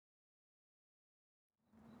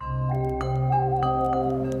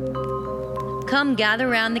Come gather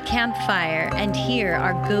round the campfire and hear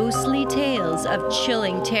our ghostly tales of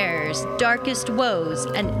chilling terrors, darkest woes,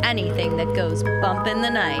 and anything that goes bump in the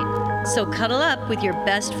night. So cuddle up with your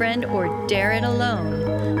best friend or dare it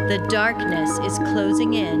alone. The darkness is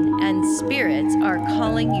closing in and spirits are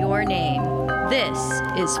calling your name. This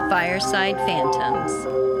is Fireside Phantoms.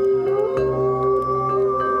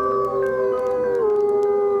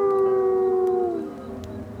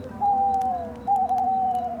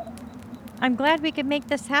 I'm glad we could make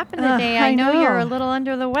this happen today. I know you're a little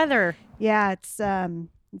under the weather. Yeah, it's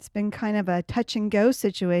been kind of a touch and go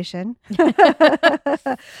situation. But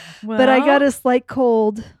I got a slight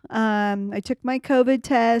cold. I took my COVID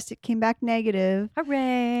test. It came back negative.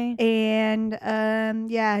 Hooray. And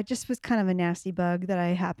it just was kind of a nasty bug that I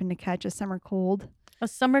happened to catch, a summer cold. A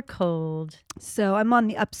summer cold. So I'm on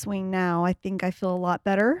the upswing now. I think I feel a lot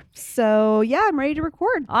better. So yeah, I'm ready to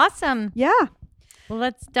record. Awesome. Yeah. Well,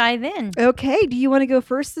 let's dive in. Okay. Do you want to go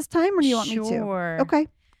first this time or do you want me to? Sure. Okay.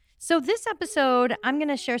 So this episode, I'm going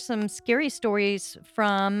to share some scary stories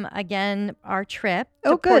from, again, our trip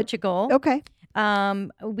to Portugal. Okay.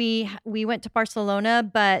 We went to Barcelona,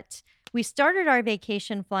 but we started our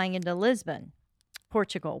vacation flying into Lisbon,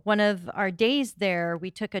 Portugal. One of our days there, we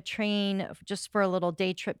took a train just for a little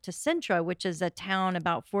day trip to Sintra, which is a town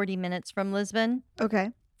about 40 minutes from Lisbon.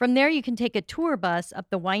 Okay. From there, you can take a tour bus up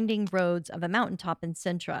the winding roads of a mountaintop in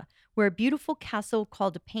Sintra, where a beautiful castle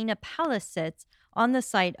called Pena Palace sits on the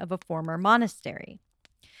site of a former monastery.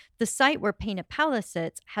 The site where Pena Palace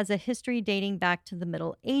sits has a history dating back to the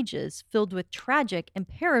Middle Ages, filled with tragic and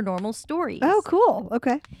paranormal stories. Oh, cool.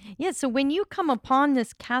 Okay. Yeah, so when you come upon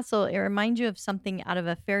this castle, it reminds you of something out of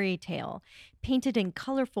a fairy tale, painted in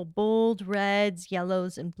colorful, bold reds,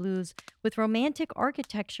 yellows, and blues, with romantic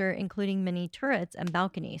architecture, including many turrets and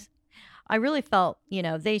balconies. I really felt,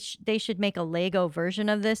 they should make a Lego version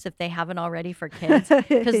of this if they haven't already for kids,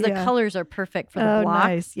 because the colors are perfect for the block.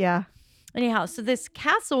 Nice. Yeah. Anyhow, so this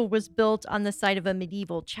castle was built on the site of a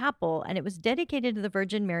medieval chapel, and it was dedicated to the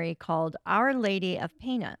Virgin Mary, called Our Lady of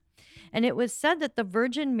Pena. And it was said that the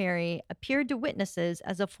Virgin Mary appeared to witnesses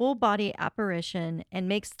as a full-body apparition and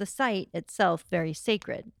makes the site itself very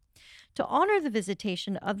sacred. To honor the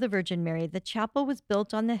visitation of the Virgin Mary, the chapel was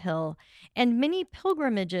built on the hill, and many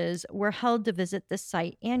pilgrimages were held to visit the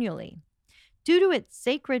site annually. Due to its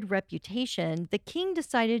sacred reputation, the king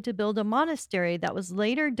decided to build a monastery that was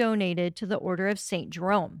later donated to the Order of St.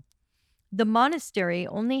 Jerome. The monastery,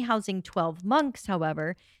 only housing 12 monks,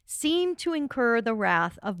 however, seemed to incur the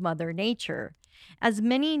wrath of Mother Nature, as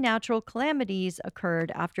many natural calamities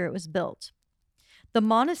occurred after it was built. The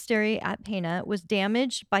monastery at Pena was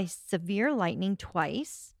damaged by severe lightning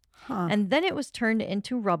twice, and then it was turned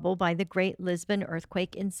into rubble by the Great Lisbon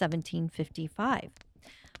earthquake in 1755.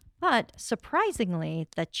 But surprisingly,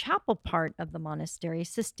 the chapel part of the monastery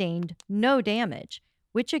sustained no damage,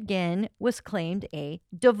 which again was claimed a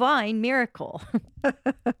divine miracle.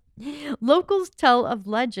 Locals tell of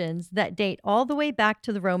legends that date all the way back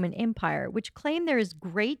to the Roman Empire, which claim there is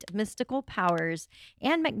great mystical powers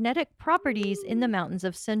and magnetic properties in the mountains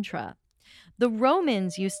of Sintra. The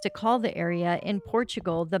Romans used to call the area in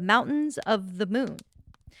Portugal the Mountains of the Moon.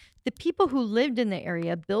 The people who lived in the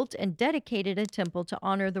area built and dedicated a temple to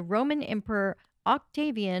honor the Roman Emperor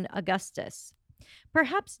Octavian Augustus.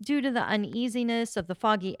 Perhaps due to the uneasiness of the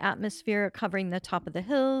foggy atmosphere covering the top of the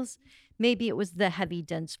hills, maybe it was the heavy,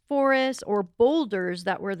 dense forest or boulders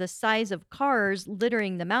that were the size of cars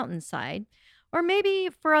littering the mountainside, or maybe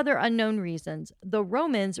for other unknown reasons, the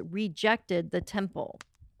Romans rejected the temple.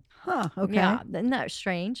 Okay. Yeah, isn't that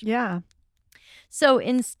strange? Yeah. So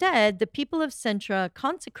instead, the people of Sintra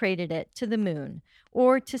consecrated it to the moon,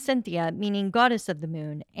 or to Cynthia, meaning goddess of the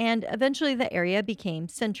moon, and eventually the area became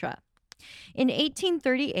Sintra. In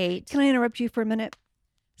 1838... Can I interrupt you for a minute?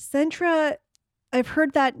 Sintra, I've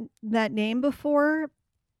heard that name before.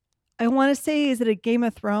 I want to say, is it a Game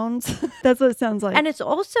of Thrones? That's what it sounds like. And it's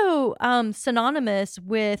also synonymous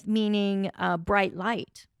with meaning bright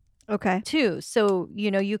light. Okay. Too. So,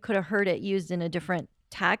 you could have heard it used in a different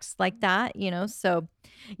text like that, so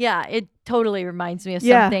yeah, it totally reminds me of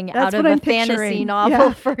something out of a fantasy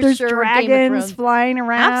novel for There's sure. Dragons flying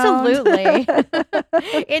around. Absolutely.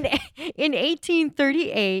 In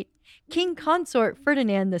 1838, King Consort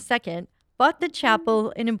Ferdinand II bought the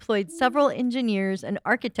chapel and employed several engineers and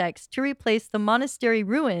architects to replace the monastery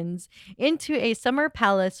ruins into a summer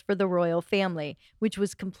palace for the royal family, which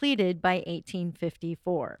was completed by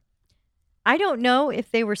 1854. I don't know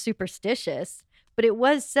if they were superstitious, but it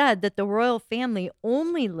was said that the royal family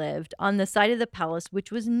only lived on the side of the palace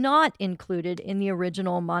which was not included in the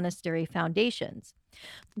original monastery foundations.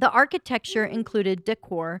 The architecture included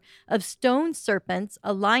decor of stone serpents,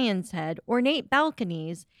 a lion's head, ornate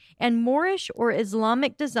balconies, and Moorish or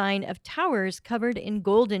Islamic design of towers covered in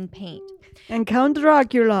golden paint. And Count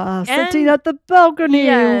Dracula sitting And- at the balcony,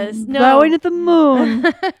 Yes, no. bowing at the moon.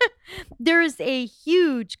 There is a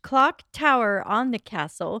huge clock tower on the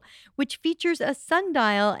castle, which features a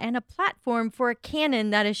sundial and a platform for a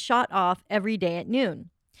cannon that is shot off every day at noon.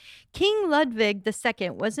 King Ludwig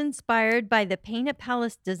II was inspired by the Peine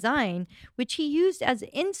Palace design, which he used as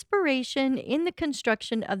inspiration in the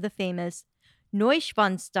construction of the famous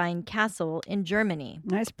Neuschwanstein Castle in Germany.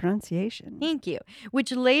 Nice pronunciation. Thank you.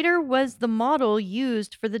 Which later was the model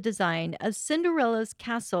used for the design of Cinderella's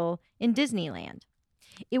castle in Disneyland.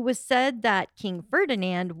 It was said that King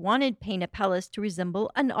Ferdinand wanted Peine Palace to resemble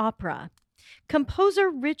an opera. Composer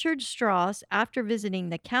Richard Strauss, after visiting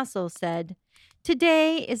the castle, said,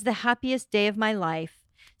 "Today is the happiest day of my life.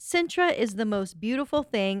 Sintra is the most beautiful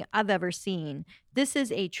thing I've ever seen. This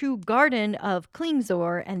is a true garden of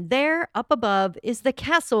Klingsor, and there, up above, is the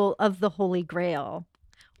castle of the Holy Grail."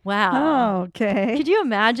 Wow. Oh, okay. Could you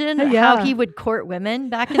imagine Yeah. how he would court women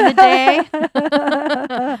back in the day?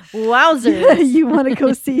 Wowzers. You want to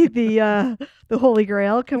go see the Holy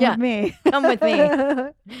Grail? Come Yeah. with me. Come with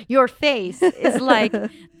me. Your face is like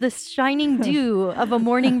the shining dew of a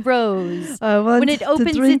morning rose I want when it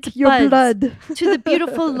opens to drink its your buds blood. to the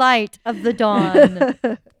beautiful light of the dawn.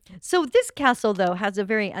 So this castle, though, has a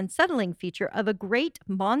very unsettling feature of a great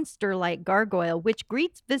monster-like gargoyle which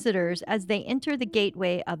greets visitors as they enter the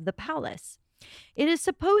gateway of the palace. It is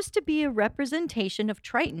supposed to be a representation of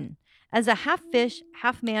Triton as a half-fish,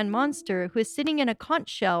 half-man monster who is sitting in a conch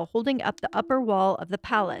shell holding up the upper wall of the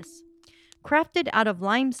palace. Crafted out of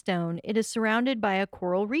limestone, it is surrounded by a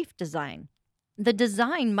coral reef design. The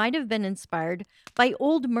design might have been inspired by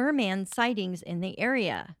old merman sightings in the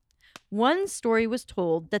area. One story was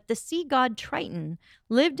told that the sea god Triton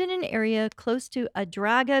lived in an area close to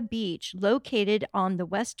Adraga Beach, located on the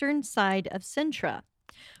western side of Sintra.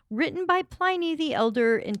 Written by Pliny the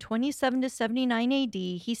Elder in 27 to 79 AD,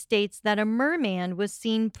 he states that a merman was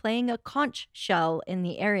seen playing a conch shell in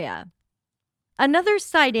the area. Another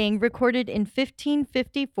sighting recorded in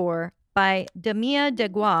 1554 by Damia de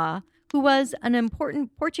Gois, who was an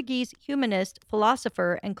important Portuguese humanist,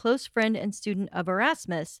 philosopher, and close friend and student of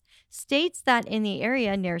Erasmus, states that in the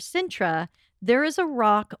area near Sintra, there is a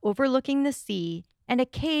rock overlooking the sea and a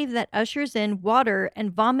cave that ushers in water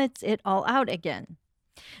and vomits it all out again.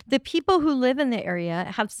 The people who live in the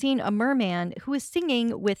area have seen a merman who is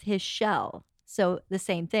singing with his shell. So the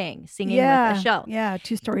same thing, singing with a shell. Yeah,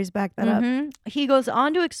 2 stories back that up. He goes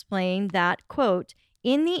on to explain that, quote,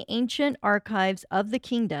 "In the ancient archives of the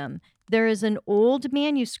kingdom, there is an old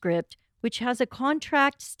manuscript which has a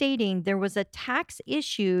contract stating there was a tax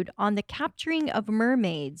issued on the capturing of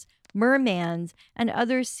mermaids, mermans, and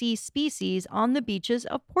other sea species on the beaches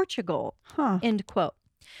of Portugal." Huh. End quote.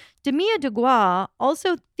 Damia de Gois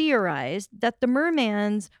also theorized that the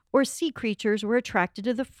mermans or sea creatures were attracted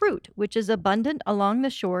to the fruit, which is abundant along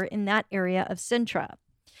the shore in that area of Sintra.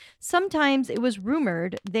 Sometimes it was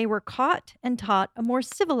rumored they were caught and taught a more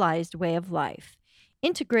civilized way of life,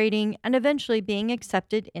 integrating and eventually being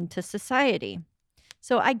accepted into society.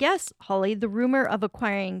 So I guess, Holly, the rumor of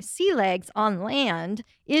acquiring sea legs on land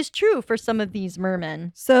is true for some of these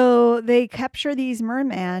mermen. So they capture these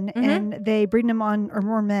mermen Mhm. and they bring them on, or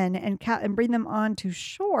mermen, and bring them onto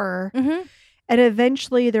shore. Mm-hmm. And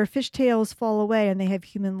eventually their fishtails fall away and they have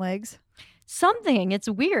human legs. Something. It's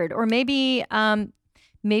weird. Or maybe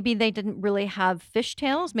they didn't really have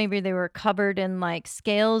fishtails. Maybe they were covered in like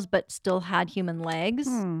scales but still had human legs.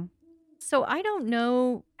 So I don't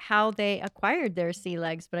know how they acquired their sea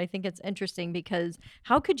legs, but I think it's interesting because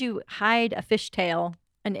how could you hide a fishtail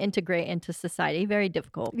and integrate into society? Very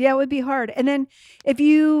difficult. Yeah, it would be hard. And then if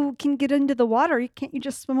you can get into the water, can't you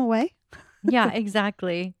just swim away? Yeah,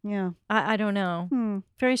 exactly. Yeah. I don't know.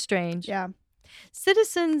 Very strange. Yeah.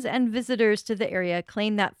 Citizens and visitors to the area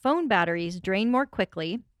claim that phone batteries drain more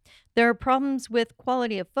quickly. There are problems with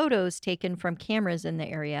quality of photos taken from cameras in the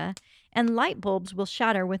area, and light bulbs will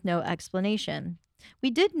shatter with no explanation. We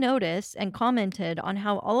did notice and commented on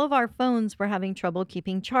how all of our phones were having trouble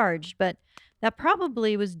keeping charged, but that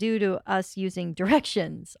probably was due to us using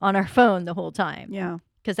directions on our phone the whole time. Yeah.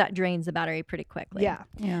 Because that drains the battery pretty quickly. Yeah.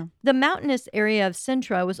 Yeah. The mountainous area of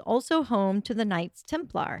Sintra was also home to the Knights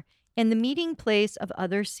Templar and the meeting place of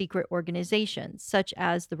other secret organizations, such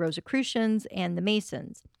as the Rosicrucians and the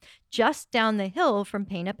Masons. Just down the hill from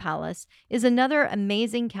Peine Palace is another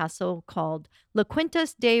amazing castle called La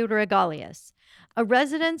Quintas de Regalias, a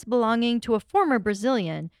residence belonging to a former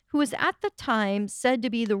Brazilian who was at the time said to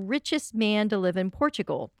be the richest man to live in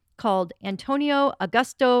Portugal, called Antonio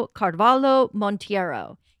Augusto Carvalho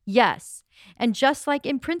Monteiro. Yes, and just like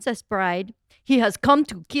in Princess Bride, he has come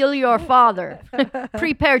to kill your father.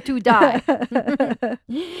 Prepare to die.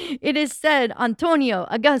 It is said Antonio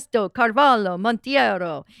Augusto Carvalho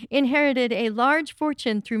Monteiro inherited a large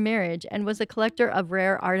fortune through marriage and was a collector of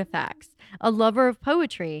rare artifacts, a lover of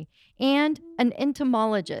poetry, and an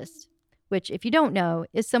entomologist, which, if you don't know,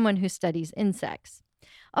 is someone who studies insects.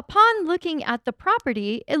 Upon looking at the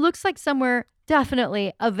property, it looks like somewhere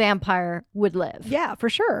definitely a vampire would live. Yeah, for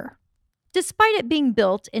sure. Despite it being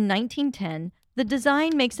built in 1910, the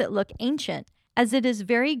design makes it look ancient, as it is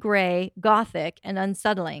very gray, gothic, and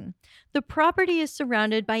unsettling. The property is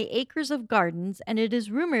surrounded by acres of gardens, and it is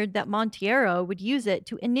rumored that Monteiro would use it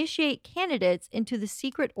to initiate candidates into the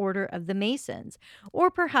secret order of the Masons, or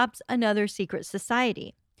perhaps another secret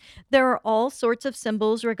society. There are all sorts of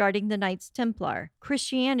symbols regarding the Knights Templar,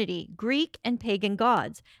 Christianity, Greek and pagan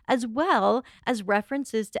gods, as well as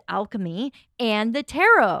references to alchemy and the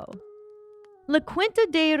tarot. La Quinta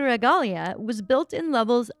de Regalia was built in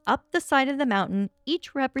levels up the side of the mountain,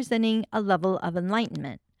 each representing a level of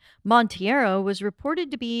enlightenment. Monteiro was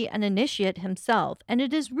reported to be an initiate himself, and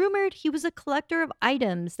it is rumored he was a collector of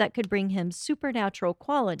items that could bring him supernatural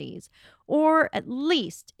qualities, or at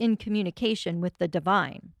least in communication with the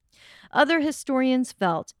divine. Other historians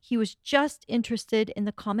felt he was just interested in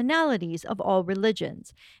the commonalities of all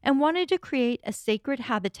religions and wanted to create a sacred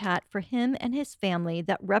habitat for him and his family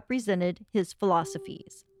that represented his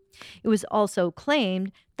philosophies. It was also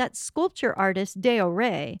claimed that sculpture artist Deo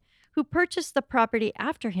Rey, who purchased the property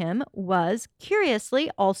after him, was, curiously,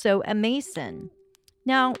 also a Mason.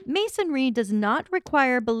 Now, Masonry does not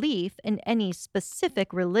require belief in any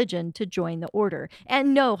specific religion to join the order.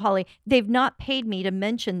 And no, Holly, they've not paid me to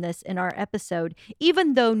mention this in our episode,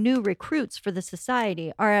 even though new recruits for the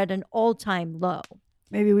society are at an all-time low.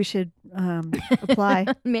 Maybe we should apply.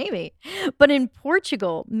 Maybe. But in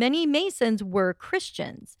Portugal, many Masons were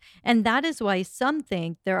Christians, and that is why some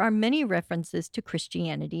think there are many references to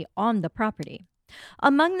Christianity on the property.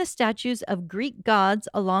 Among the statues of Greek gods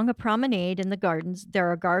along a promenade in the gardens,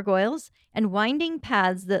 there are gargoyles and winding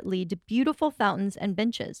paths that lead to beautiful fountains and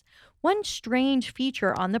benches. One strange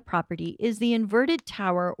feature on the property is the inverted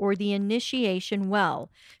tower or the initiation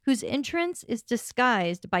well, whose entrance is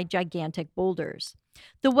disguised by gigantic boulders.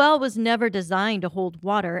 The well was never designed to hold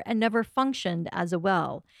water and never functioned as a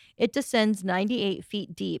well. It descends 98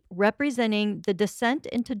 feet deep, representing the descent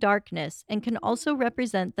into darkness, and can also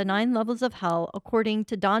represent the 9 levels of hell according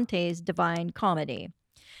to Dante's Divine Comedy.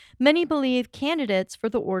 Many believe candidates for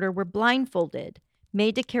the order were blindfolded,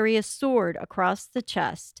 made to carry a sword across the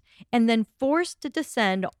chest, and then forced to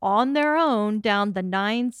descend on their own down the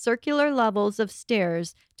 9 circular levels of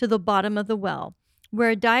stairs to the bottom of the well,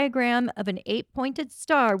 where a diagram of an 8-pointed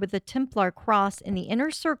star with a Templar cross in the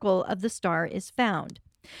inner circle of the star is found.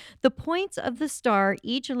 The points of the star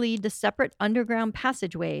each lead to separate underground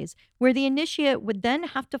passageways, where the initiate would then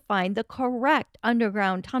have to find the correct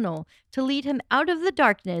underground tunnel to lead him out of the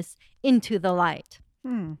darkness into the light.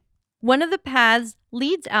 One of the paths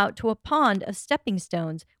leads out to a pond of stepping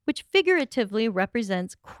stones, which figuratively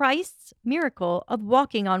represents Christ's miracle of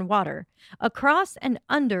walking on water, across and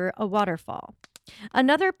under a waterfall.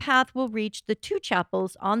 Another path will reach the 2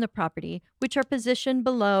 chapels on the property, which are positioned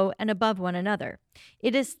below and above one another.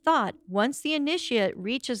 It is thought once the initiate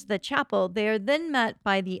reaches the chapel, they are then met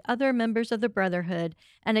by the other members of the brotherhood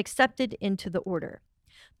and accepted into the order.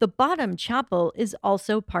 The bottom chapel is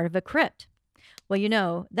also part of a crypt. Well, you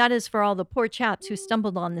know, that is for all the poor chaps who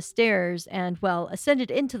stumbled on the stairs and, well,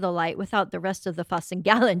 ascended into the light without the rest of the fuss and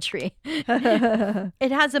gallantry.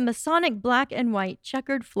 It has a Masonic black and white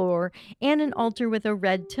checkered floor and an altar with a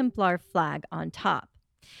red Templar flag on top.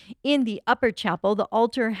 In the upper chapel, the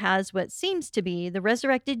altar has what seems to be the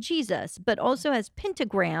resurrected Jesus, but also has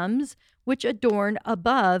pentagrams which adorn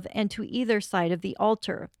above and to either side of the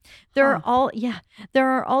altar. There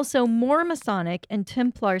are also more Masonic and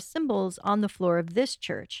Templar symbols on the floor of this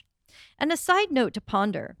church. And a side note to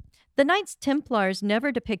ponder. The Knights Templars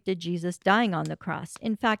never depicted Jesus dying on the cross.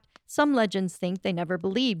 In fact, some legends think they never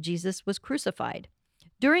believed Jesus was crucified.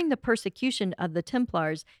 During the persecution of the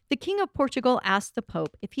Templars, the King of Portugal asked the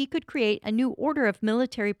Pope if he could create a new order of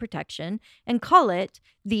military protection and call it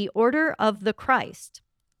the Order of the Christ.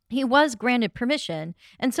 He was granted permission,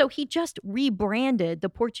 and so he just rebranded the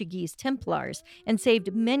Portuguese Templars and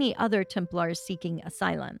saved many other Templars seeking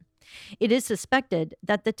asylum. It is suspected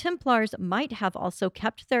that the Templars might have also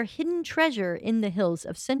kept their hidden treasure in the hills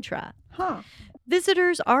of Sintra.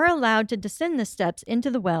 Visitors are allowed to descend the steps into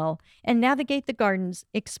the well and navigate the gardens,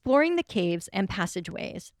 exploring the caves and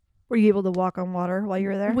passageways. Were you able to walk on water while you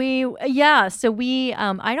were there?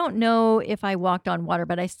 I don't know if I walked on water,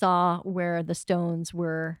 but I saw where the stones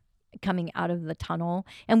were coming out of the tunnel,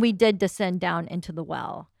 and we did descend down into the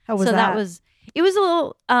well. How was so that? It was a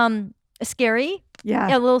little scary.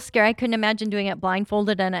 Yeah. A little scary. I couldn't imagine doing it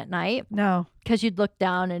blindfolded and at night. No. Because you'd look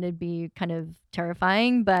down and it'd be kind of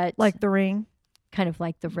terrifying, but like The Ring. Kind of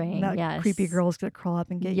like The Ring. That yes. creepy girl's gonna crawl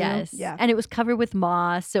up and get you. Yes. Yeah. And it was covered with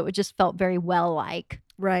moss, so it just felt very well-like.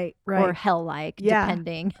 Right. Or hell-like,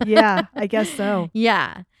 depending. Yeah, I guess so.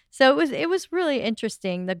 Yeah. So it was really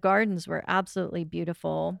interesting. The gardens were absolutely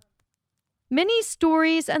beautiful. Many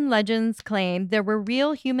stories and legends claim there were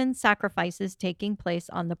real human sacrifices taking place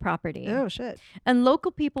on the property. Oh, shit. And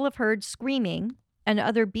local people have heard screaming and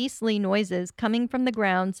other beastly noises coming from the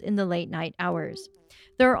grounds in the late night hours.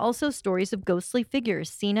 There are also stories of ghostly figures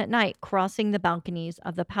seen at night crossing the balconies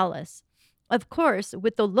of the palace. Of course,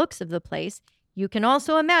 with the looks of the place, you can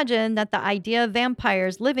also imagine that the idea of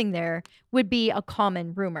vampires living there would be a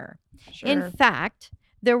common rumor. Sure. In fact,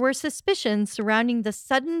 there were suspicions surrounding the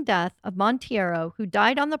sudden death of Monteiro, who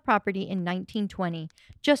died on the property in 1920,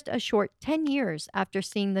 just a short 10 years after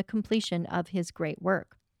seeing the completion of his great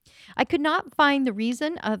work. I could not find the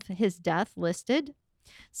reason of his death listed.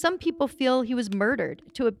 Some people feel he was murdered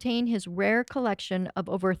to obtain his rare collection of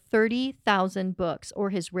over 30,000 books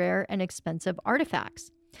or his rare and expensive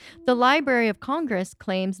artifacts. The Library of Congress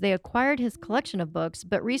claims they acquired his collection of books,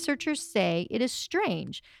 but researchers say it is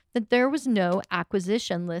strange that there was no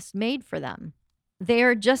acquisition list made for them. They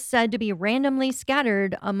are just said to be randomly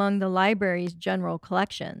scattered among the library's general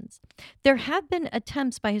collections. There have been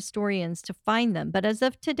attempts by historians to find them, but as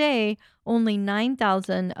of today, only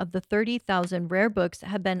 9,000 of the 30,000 rare books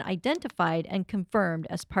have been identified and confirmed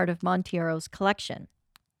as part of Monteiro's collection.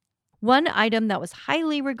 One item that was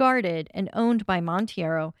highly regarded and owned by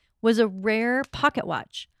Monteiro was a rare pocket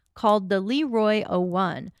watch called the Leroy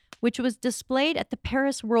 01, which was displayed at the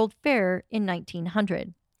Paris World Fair in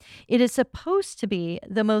 1900. It is supposed to be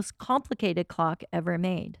the most complicated clock ever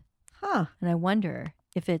made. Huh. And I wonder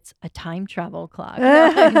if it's a time travel clock.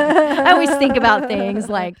 I always think about things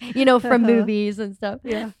like, from movies and stuff.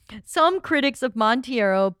 Yeah. Some critics of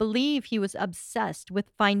Monteiro believe he was obsessed with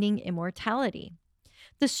finding immortality.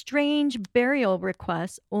 The strange burial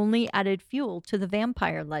requests only added fuel to the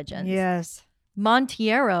vampire legends. Yes.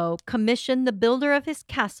 Monteiro commissioned the builder of his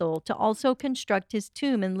castle to also construct his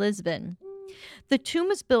tomb in Lisbon. The tomb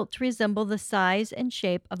was built to resemble the size and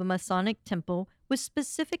shape of a Masonic temple with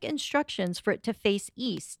specific instructions for it to face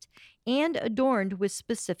east and adorned with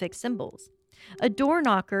specific symbols. A door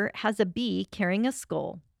knocker has a bee carrying a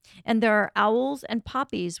skull, and there are owls and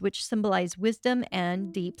poppies which symbolize wisdom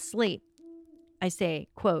and deep sleep. I say,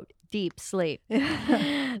 quote, deep sleep.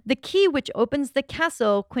 The key which opens the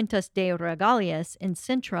castle Quintas de Regalias in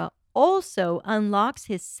Sintra also unlocks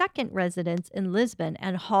his second residence in Lisbon,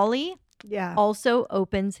 and Holly also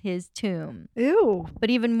opens his tomb. Ew. But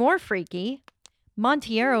even more freaky,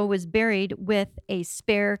 Monteiro was buried with a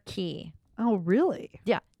spare key. Oh, really?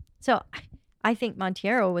 Yeah. So I think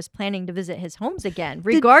Monteiro was planning to visit his homes again,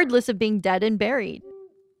 regardless of being dead and buried.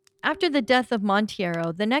 After the death of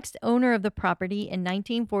Monteiro, the next owner of the property in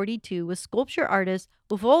 1942 was sculpture artist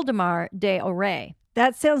Voldemar de Oray.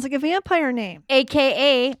 That sounds like a vampire name.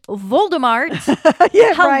 A.K.A. Voldemort.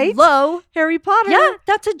 Yeah, right? Hello. Harry Potter. Yeah,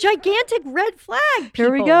 that's a gigantic red flag,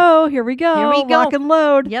 people. Here we go. Lock and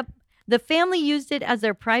load. Yep. The family used it as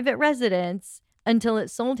their private residence until it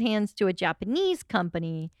sold hands to a Japanese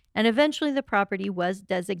company, and eventually the property was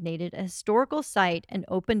designated a historical site and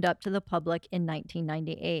opened up to the public in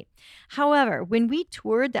 1998. However, when we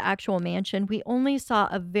toured the actual mansion, we only saw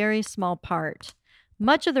a very small part.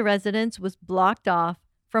 Much of the residence was blocked off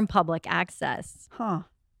from public access. Huh.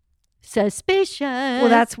 Suspicious. Well,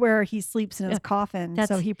 that's where he sleeps in his coffin,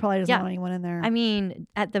 so he probably doesn't want anyone in there. I mean,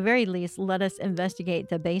 at the very least, let us investigate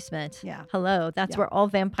the basement. Yeah. Hello. That's where all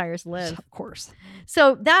vampires live. Of course.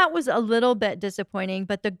 So that was a little bit disappointing,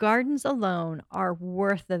 but the gardens alone are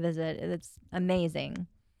worth the visit. It's amazing.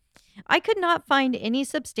 I could not find any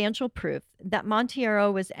substantial proof that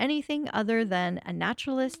Monteiro was anything other than a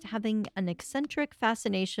naturalist having an eccentric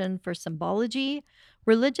fascination for symbology,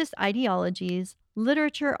 religious ideologies,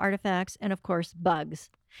 literature artifacts, and of course, bugs.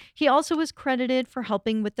 He also was credited for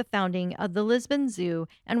helping with the founding of the Lisbon Zoo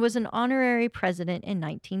and was an honorary president in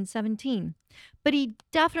 1917. But he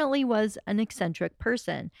definitely was an eccentric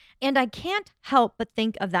person. And I can't help but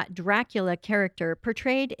think of that Dracula character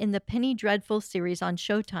portrayed in the Penny Dreadful series on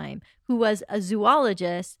Showtime, who was a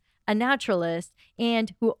zoologist, a naturalist,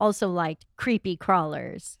 and who also liked creepy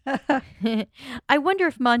crawlers. I wonder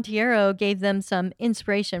if Montiero gave them some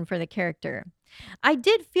inspiration for the character. I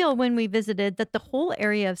did feel when we visited that the whole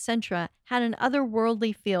area of Sintra had an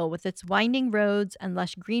otherworldly feel with its winding roads and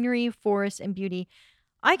lush greenery, forests, and beauty.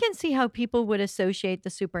 I can see how people would associate the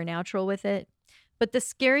supernatural with it. But the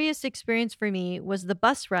scariest experience for me was the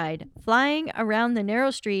bus ride, flying around the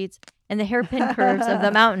narrow streets and the hairpin curves of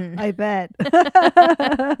the mountain. I bet.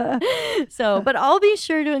 But I'll be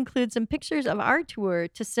sure to include some pictures of our tour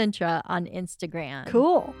to Sintra on Instagram.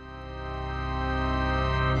 Cool.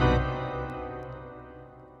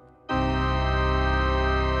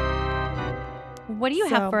 What do you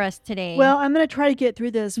have for us today? Well, I'm going to try to get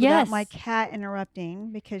through this without Yes. my cat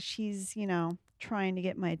interrupting because she's, trying to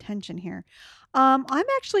get my attention here. I'm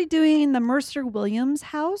actually doing the Mercer-Williams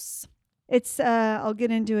house. It's, I'll get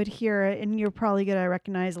into it here, and you're probably going to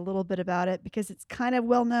recognize a little bit about it because it's kind of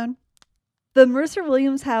well known. The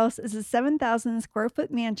Mercer-Williams house is a 7,000 square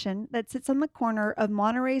foot mansion that sits on the corner of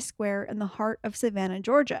Monterey Square in the heart of Savannah,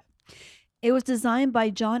 Georgia. It was designed by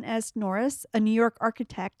John S. Norris, a New York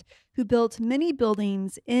architect who built many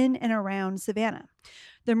buildings in and around Savannah.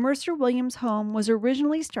 The Mercer-Williams home was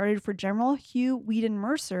originally started for General Hugh Weedon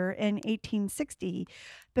Mercer in 1860,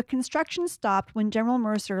 but construction stopped when General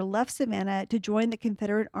Mercer left Savannah to join the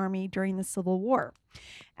Confederate Army during the Civil War.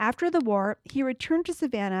 After the war, he returned to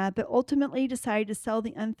Savannah, but ultimately decided to sell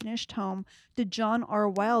the unfinished home to John R.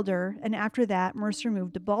 Wilder, and after that, Mercer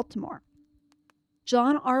moved to Baltimore.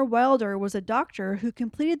 John R. Wilder was a doctor who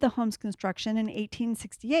completed the home's construction in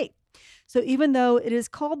 1868. So even though it is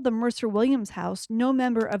called the Mercer-Williams house, no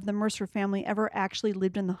member of the Mercer family ever actually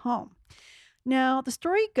lived in the home. Now, the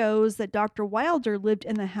story goes that Dr. Wilder lived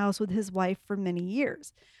in the house with his wife for many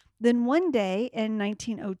years. Then one day in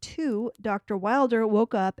 1902, Dr. Wilder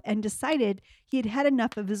woke up and decided he had had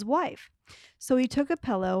enough of his wife. So he took a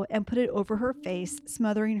pillow and put it over her face,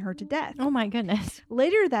 smothering her to death. Oh my goodness.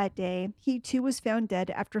 Later that day, he too was found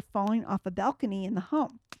dead after falling off a balcony in the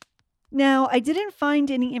home. Now, I didn't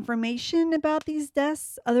find any information about these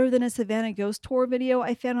deaths other than a Savannah ghost tour video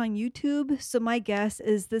I found on YouTube, so my guess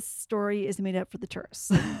is this story is made up for the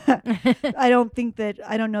tourists. I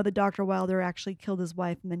don't know that Dr. Wilder actually killed his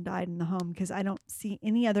wife and then died in the home because I don't see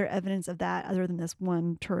any other evidence of that other than this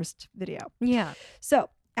one tourist video. Yeah. So,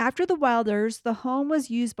 after the Wilders, the home was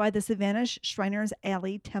used by the Savannah Shriners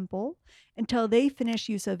Alley Temple until they finished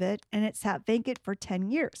use of it, and it sat vacant for 10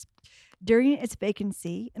 years. During its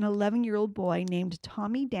vacancy, an 11-year-old boy named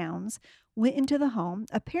Tommy Downs went into the home,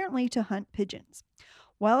 apparently to hunt pigeons.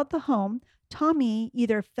 While at the home, Tommy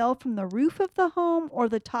either fell from the roof of the home or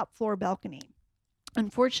the top floor balcony.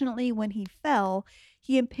 Unfortunately, when he fell,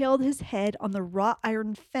 he impaled his head on the wrought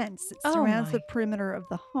iron fence that surrounds the perimeter of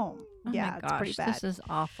the home. Oh yeah, my gosh, it's pretty bad. This is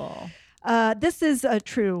awful. This is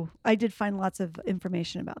true. I did find lots of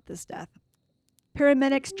information about this death.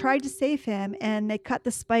 Paramedics tried to save him, and they cut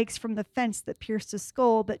the spikes from the fence that pierced his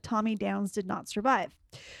skull, but Tommy Downs did not survive.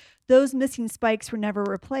 Those missing spikes were never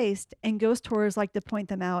replaced, and ghost tours like to point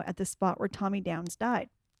them out at the spot where Tommy Downs died.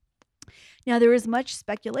 Now, there is much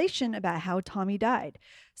speculation about how Tommy died.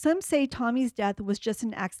 Some say Tommy's death was just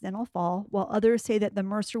an accidental fall, while others say that the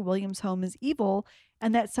Mercer-Williams home is evil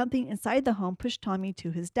and that something inside the home pushed Tommy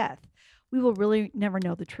to his death. We will really never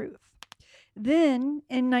know the truth. Then,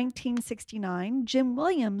 in 1969, Jim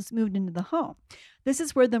Williams moved into the home. This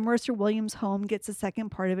is where the Mercer-Williams home gets the second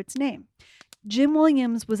part of its name. Jim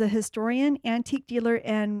Williams was a historian, antique dealer,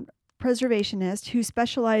 and preservationist who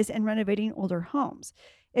specialized in renovating older homes.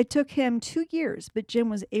 It took him 2 years, but Jim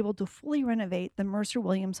was able to fully renovate the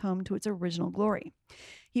Mercer-Williams home to its original glory.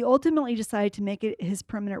 He ultimately decided to make it his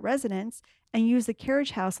permanent residence and use the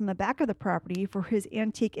carriage house on the back of the property for his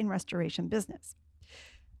antique and restoration business.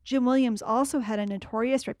 Jim Williams also had a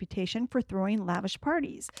notorious reputation for throwing lavish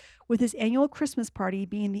parties, with his annual Christmas party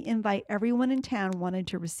being the invite everyone in town wanted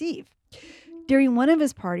to receive. During one of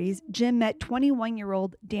his parties, Jim met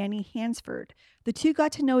 21-year-old Danny Hansford. The two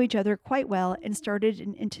got to know each other quite well and started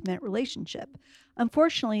an intimate relationship.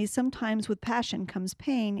 Unfortunately, sometimes with passion comes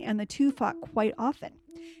pain, and the two fought quite often.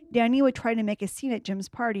 Danny would try to make a scene at Jim's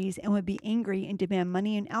parties and would be angry and demand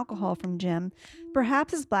money and alcohol from Jim,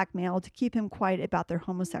 perhaps as blackmail to keep him quiet about their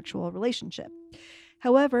homosexual relationship.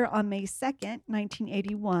 However, on May 2nd,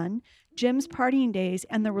 1981, Jim's partying days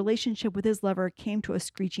and the relationship with his lover came to a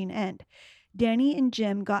screeching end. Danny and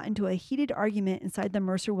Jim got into a heated argument inside the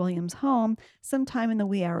Mercer-Williams home sometime in the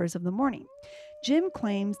wee hours of the morning. Jim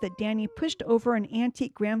claims that Danny pushed over an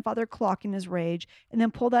antique grandfather clock in his rage and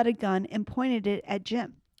then pulled out a gun and pointed it at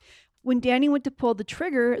Jim. When Danny went to pull the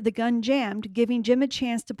trigger, the gun jammed, giving Jim a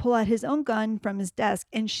chance to pull out his own gun from his desk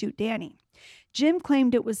and shoot Danny. Jim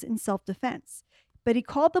claimed it was in self-defense, but he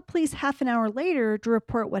called the police half an hour later to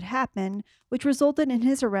report what happened, which resulted in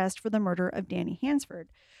his arrest for the murder of Danny Hansford.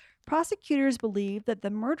 Prosecutors believe that the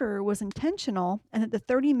murder was intentional and that the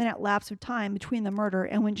 30-minute lapse of time between the murder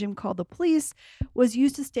and when Jim called the police was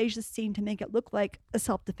used to stage the scene to make it look like a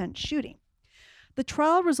self-defense shooting. The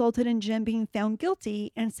trial resulted in Jim being found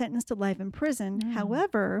guilty and sentenced to life in prison.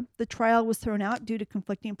 However, the trial was thrown out due to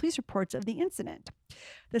conflicting police reports of the incident.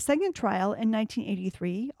 The second trial in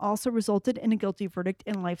 1983 also resulted in a guilty verdict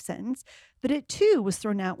and life sentence, but it too was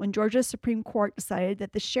thrown out when Georgia's Supreme Court decided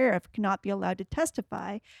that the sheriff could not be allowed to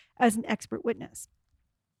testify as an expert witness.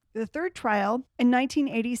 The third trial in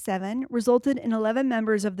 1987 resulted in 11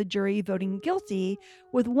 members of the jury voting guilty,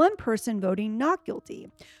 with one person voting not guilty,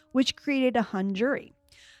 which created a hung jury.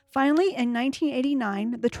 Finally, in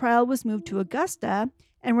 1989, the trial was moved to Augusta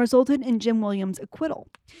and resulted in Jim Williams' acquittal.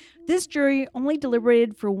 This jury only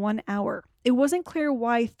deliberated for 1 hour. It wasn't clear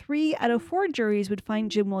why 3 out of 4 juries would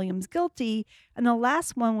find Jim Williams guilty and the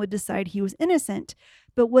last one would decide he was innocent.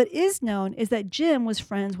 But what is known is that Jim was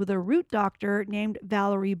friends with a root doctor named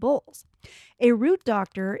Valerie Bowles. A root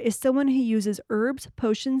doctor is someone who uses herbs,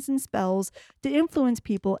 potions, and spells to influence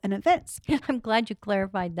people and events. I'm glad you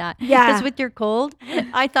clarified that. Yeah. Because with your cold,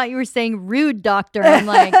 I thought you were saying rude doctor. I'm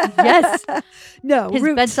like, yes. No, His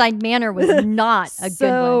root. bedside manner was not a good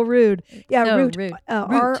So one. rude. Yeah, So root. rude.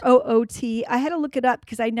 R-O-O-T. I had to look it up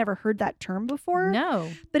because I'd never heard that term before.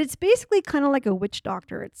 No. But it's basically kind of like a witch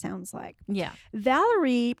doctor, it sounds like. Yeah.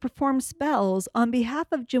 Valerie performed spells on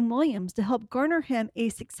behalf of Jim Williams to help garner him a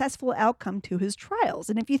successful outcome to his trials.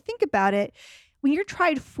 And if you think about it, when you're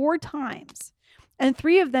tried 4 times and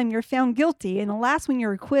 3 of them you're found guilty and the last one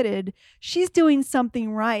you're acquitted, she's doing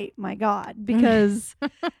something right, my God, because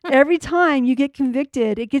every time you get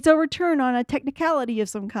convicted, it gets overturned on a technicality of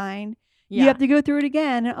some kind. Yeah. You have to go through it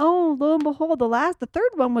again. And oh, lo and behold, the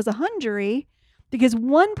third one was a hung jury because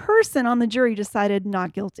one person on the jury decided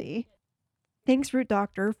not guilty. Thanks, Root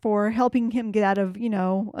Doctor, for helping him get out of,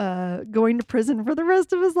 going to prison for the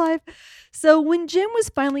rest of his life. So when Jim was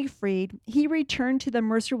finally freed, he returned to the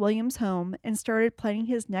Mercer-Williams home and started planning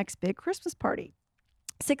his next big Christmas party.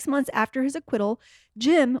 6 months after his acquittal,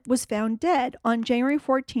 Jim was found dead on January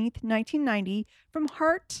 14th, 1990, from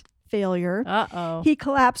heart failure. Uh-oh. He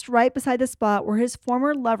collapsed right beside the spot where his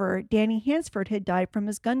former lover, Danny Hansford, had died from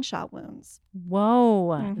his gunshot wounds.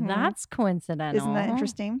 Whoa. That's coincidental. Isn't that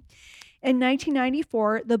interesting? In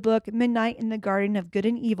 1994, the book Midnight in the Garden of Good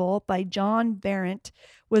and Evil by John Berendt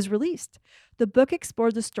was released. The book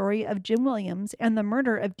explored the story of Jim Williams and the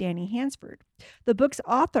murder of Danny Hansford. The book's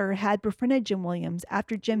author had befriended Jim Williams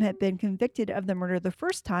after Jim had been convicted of the murder the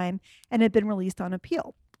first time and had been released on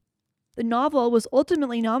appeal. The novel was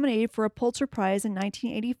ultimately nominated for a Pulitzer Prize in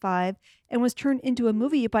 1985 and was turned into a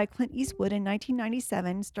movie by Clint Eastwood in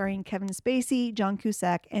 1997, starring Kevin Spacey, John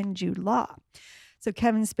Cusack, and Jude Law. So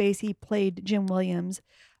Kevin Spacey played Jim Williams,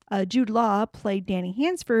 Jude Law played Danny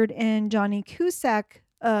Hansford, and Johnny Cusack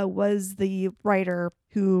was the writer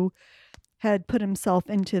who had put himself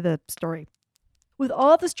into the story. With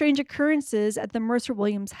all the strange occurrences at the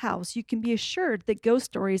Mercer-Williams house, you can be assured that ghost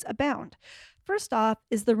stories abound. First off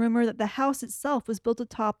is the rumor that the house itself was built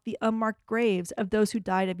atop the unmarked graves of those who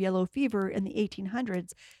died of yellow fever in the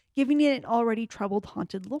 1800s, giving it an already troubled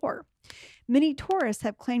haunted lore. Many tourists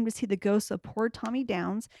have claimed to see the ghosts of poor Tommy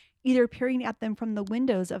Downs, either peering at them from the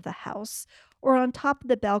windows of the house or on top of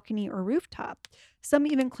the balcony or rooftop. Some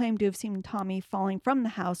even claim to have seen Tommy falling from the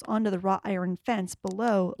house onto the wrought iron fence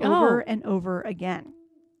below over and over again.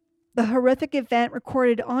 The horrific event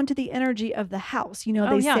recorded onto the energy of the house.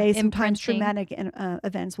 They say sometimes traumatic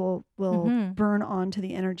events will burn onto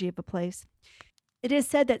the energy of a place. It is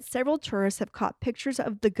said that several tourists have caught pictures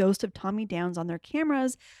of the ghost of Tommy Downs on their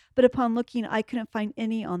cameras, but upon looking, I couldn't find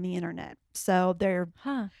any on the internet. So their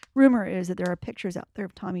rumor is that there are pictures out there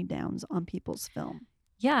of Tommy Downs on people's film.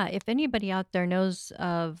 Yeah, if anybody out there knows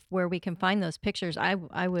of where we can find those pictures, I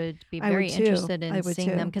would be I very would too. interested I in would seeing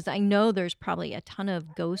too. them, because I know there's probably a ton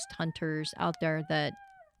of ghost hunters out there that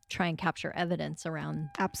try and capture evidence around.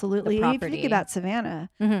 Absolutely. The If you property. think about Savannah,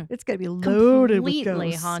 Mhm. it's going to be loaded Completely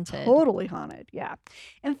with ghosts. haunted. Totally haunted, yeah.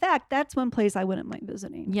 In fact, that's one place I wouldn't mind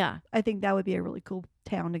visiting. Yeah, I think that would be a really cool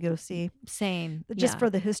town to go see, same. just for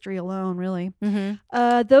the history alone, really. hmm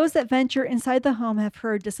Those that venture inside the home have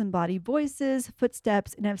heard disembodied voices,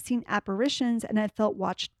 footsteps, and have seen apparitions and have felt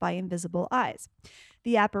watched by invisible eyes.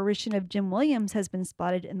 The apparition of Jim Williams has been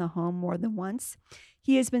spotted in the home more than once.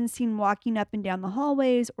 He has been seen walking up and down the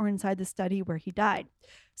hallways or inside the study where he died.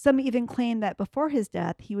 Some even claim that before his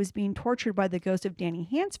death, he was being tortured by the ghost of Danny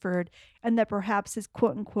Hansford, and that perhaps his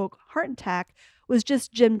quote-unquote heart attack was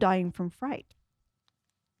just Jim dying from fright.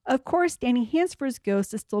 Of course, Danny Hansford's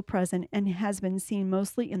ghost is still present and has been seen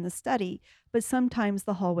mostly in the study, but sometimes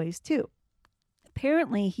the hallways too.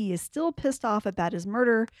 Apparently, he is still pissed off about his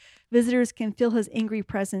murder. Visitors can feel his angry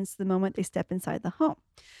presence the moment they step inside the home.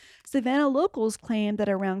 Savannah locals claim that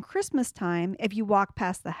around Christmas time, if you walk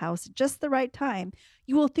past the house at just the right time,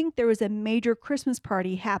 you will think there is a major Christmas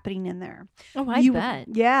party happening in there. Oh, I bet.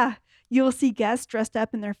 Yeah. You will see guests dressed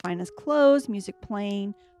up in their finest clothes, music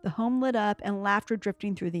playing, the home lit up, and laughter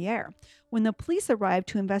drifting through the air. When the police arrive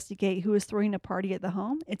to investigate who is throwing a party at the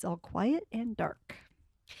home, it's all quiet and dark.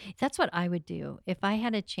 That's what I would do. If I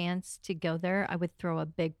had a chance to go there, I would throw a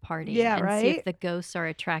big party Yeah, and see right? if the ghosts are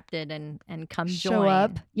attracted and come Show join.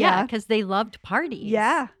 up. Yeah, Yeah. because they loved parties.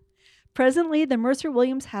 Yeah. Presently, the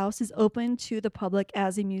Mercer-Williams house is open to the public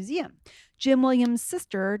as a museum. Jim Williams'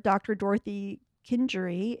 sister, Dr. Dorothy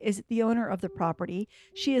Kingery, is the owner of the property.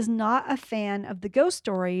 She is not a fan of the ghost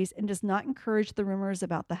stories and does not encourage the rumors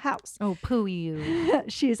about the house. Oh, poo you.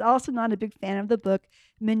 She is also not a big fan of the book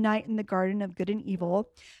Midnight in the Garden of Good and Evil.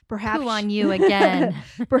 Perhaps Poo on you again.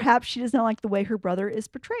 Perhaps she does not like the way her brother is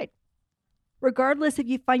portrayed. Regardless if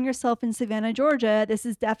you find yourself in Savannah, Georgia, this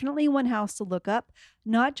is definitely one house to look up,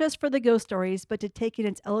 not just for the ghost stories, but to take in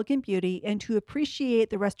its elegant beauty and to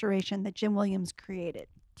appreciate the restoration that Jim Williams created.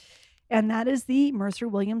 And that is the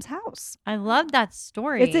Mercer-Williams house. I love that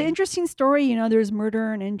story. It's an interesting story. You know, there's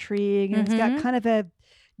murder and intrigue, and it's got kind of a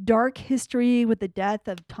dark history with the death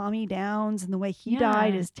of Tommy Downs, and the way he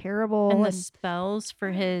died is terrible. And the spells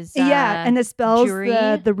for his and the spells, jury.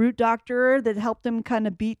 the root doctor that helped him kind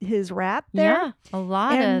of beat his rap there. Yeah, a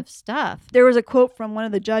lot of stuff. There was a quote from one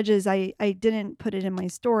of the judges. I didn't put it in my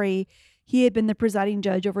story. He had been the presiding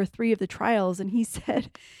judge over 3 of the trials, and he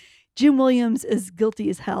said, Jim Williams is guilty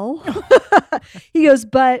as hell. He goes,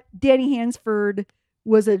 but Danny Hansford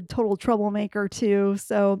was a total troublemaker too.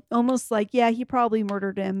 So almost like, yeah, he probably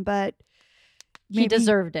murdered him, but He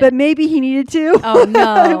deserved it. But maybe he needed to. Oh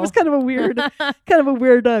no. It was kind of a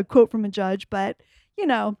weird quote from a judge, but you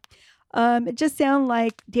know, it just sounded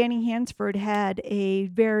like Danny Hansford had a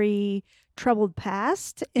very troubled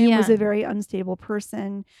past and was a very unstable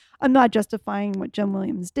person. I'm not justifying what Jim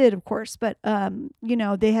Williams did, of course, but you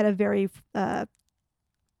know, they had a very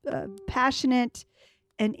passionate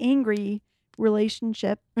and angry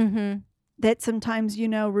relationship that sometimes, you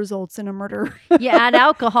know, results in a murder. You add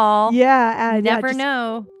alcohol. Yeah. Never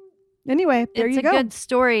know. Anyway, there you go. It's a good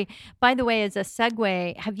story. By the way, as a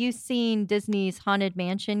segue, have you seen Disney's Haunted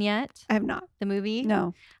Mansion yet? I have not. The movie?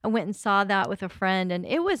 No. I went and saw that with a friend, and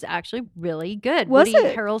it was actually really good. Was Woody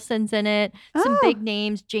it? Harrelson's in it. Some big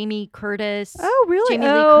names. Jamie Curtis. Oh, really? Jamie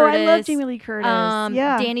Lee Curtis. I love Jamie Lee Curtis.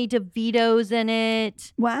 Yeah. Danny DeVito's in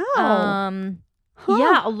it. Wow.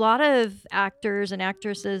 Yeah, a lot of actors and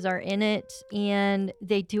actresses are in it, and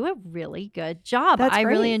they do a really good job. That's I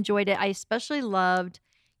really great. enjoyed it. I especially loved,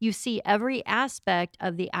 you see every aspect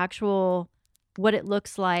of the actual, what it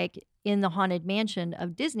looks like in the Haunted Mansion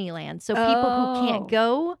of Disneyland. So people who can't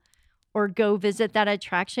go visit that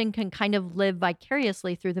attraction can kind of live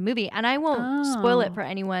vicariously through the movie. And I won't spoil it for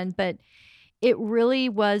anyone, but it really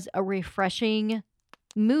was a refreshing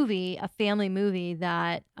movie, a family movie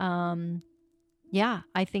that,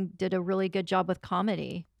 I think did a really good job with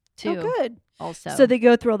comedy too. Oh, good. Also, So they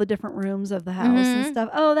go through all the different rooms of the house and stuff.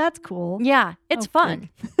 Oh, that's cool. yeah, it's fun.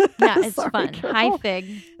 Yeah, it's Sorry, fun. girl. Hi,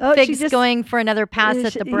 Fig. Oh, she Fig's just- going for another pass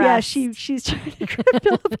at the breast. Yeah, she's trying to grab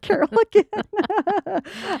Philip Carroll again.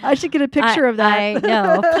 I should get a picture of that. I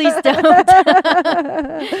know. Please don't.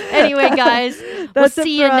 Anyway, guys, we'll That's it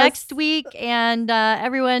see for you us. next week. And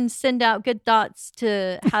everyone send out good thoughts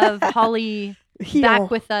to have Holly Heal.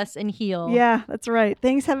 back with us and heal. Yeah, that's right.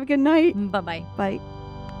 Thanks. Have a good night. Bye-bye. Bye.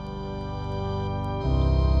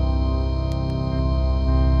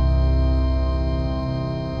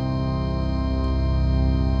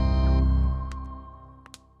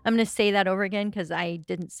 I'm going to say that over again because I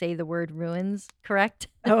didn't say the word ruins correct.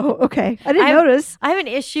 Oh, okay. I didn't notice. I have an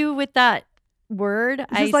issue with that word. Is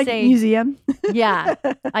I this like say museum? Yeah.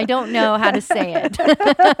 I don't know how to say it.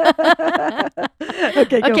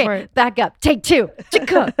 Okay, go for it. Back up. Take 2.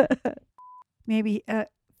 Chicka. Maybe,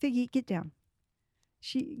 Figgy, get down.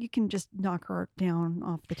 You can just knock her down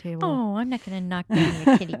off the table. Oh, I'm not going to knock down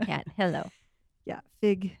your kitty cat. Hello. Yeah,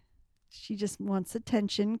 Fig. She just wants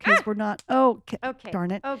attention because we're not. Oh, Okay.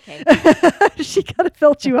 darn it. Okay. She kind of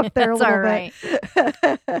felt you up there a That's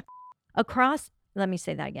little all bit. Across, let me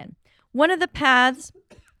say that again. One of the paths,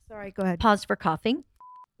 Sorry, go ahead. pause for coughing.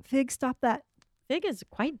 Fig, stop that. Fig is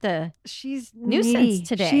quite the She's nuisance needy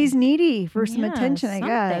today. She's needy for some Yeah, attention, I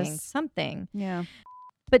guess. Something. Yeah.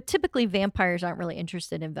 But typically vampires aren't really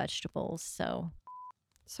interested in vegetables, so.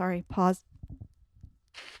 Sorry, pause.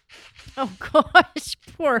 Oh gosh,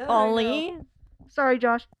 poor I Holly. Sorry,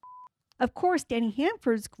 Josh. Of course, Danny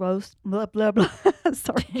Hanford's gross. Blah, blah, blah.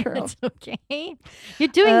 Sorry, Carol. It's okay. You're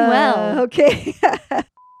doing well. Okay.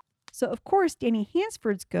 So, of course, Danny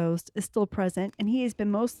Hansford's ghost is still present, and he has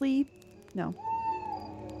been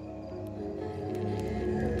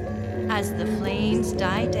As the flames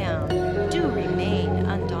die down, do remain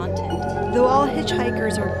undaunted. Though all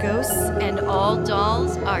hitchhikers are ghosts, And all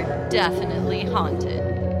dolls are definitely haunted.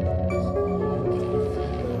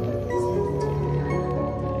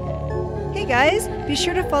 Hey guys, be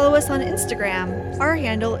sure to follow us on Instagram. Our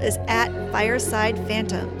handle is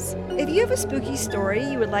 @FiresidePhantoms. If you have a spooky story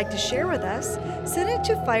you would like to share with us, send it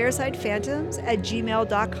to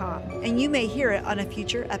firesidephantoms@gmail.com, and you may hear it on a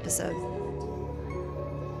future episode.